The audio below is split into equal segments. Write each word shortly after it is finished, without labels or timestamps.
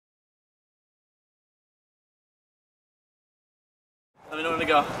Let me know when to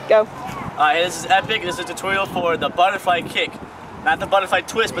go. Go. Alright, this is epic. This is a tutorial for the butterfly kick. Not the butterfly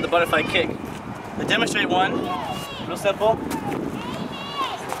twist, but the butterfly kick. To demonstrate one, real simple.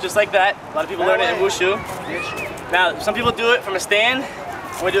 Just like that. A lot of people learn it in wushu. Now, some people do it from a stand.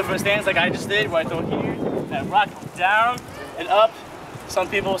 When we do it from a stand, it's like I just did, where I throw here, and rock down and up. Some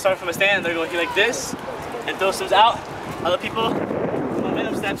people start from a stand and they go here like this, and throw some out. Other people,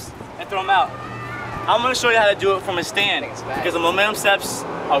 momentum steps, and throw them out. I'm going to show you how to do it from a stand, because the momentum steps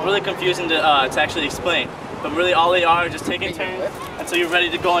are really confusing to actually explain. But really all they are just taking turns until you're ready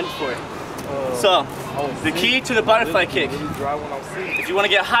to go in for it. So, the key to the butterfly kick, if you want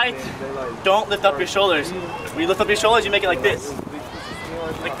to get height, don't lift up your shoulders. When you lift up your shoulders, you make it like this.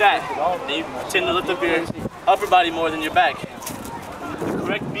 Like that. And you tend to lift up your upper body more than your back. The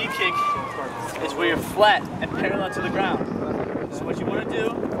correct B kick is where you're flat and parallel to the ground. So what you want to do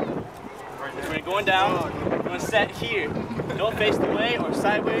is when you're going down, you're going to set here. Don't face the way or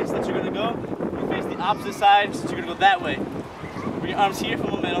sideways that you're going to go. You face the opposite side, so you're going to go that way. Bring your arms here for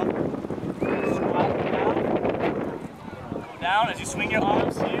momentum. Squat down. Go down as you swing your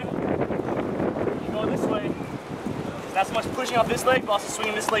arms here. You go this way. Not so much pushing off this leg, but also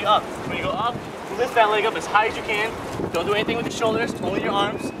swinging this leg up. When you go up, lift that leg up as high as you can. Don't do anything with your shoulders, only your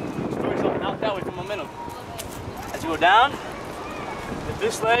arms. Just throw yourself out that way for momentum. As you go down, with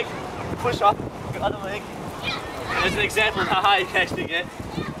this leg, push off your other leg. And there's an example of how high you can actually get.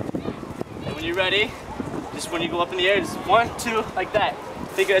 And when you're ready, just when you go up in the air, just 1, 2, like that.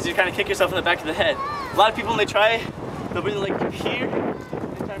 Think as you kind of kick yourself in the back of the head. A lot of people, when they try, they'll bring the leg up here, and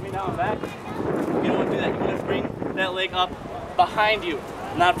try to bring down and back. You don't want to do that. You want to bring that leg up behind you,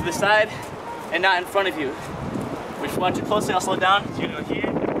 not to the side, and not in front of you. If you watch it closely, I'll slow down. So you're going to go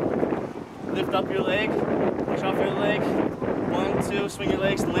here, lift up your leg, push off your leg, 1, 2, swing your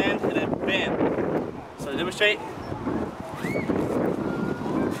legs, land, and then bam. So to demonstrate,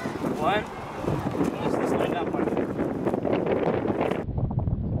 1, this is the slowing down part.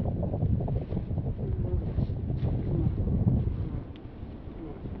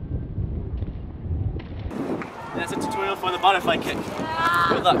 That's a tutorial for the butterfly kick.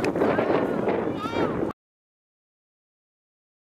 Good luck.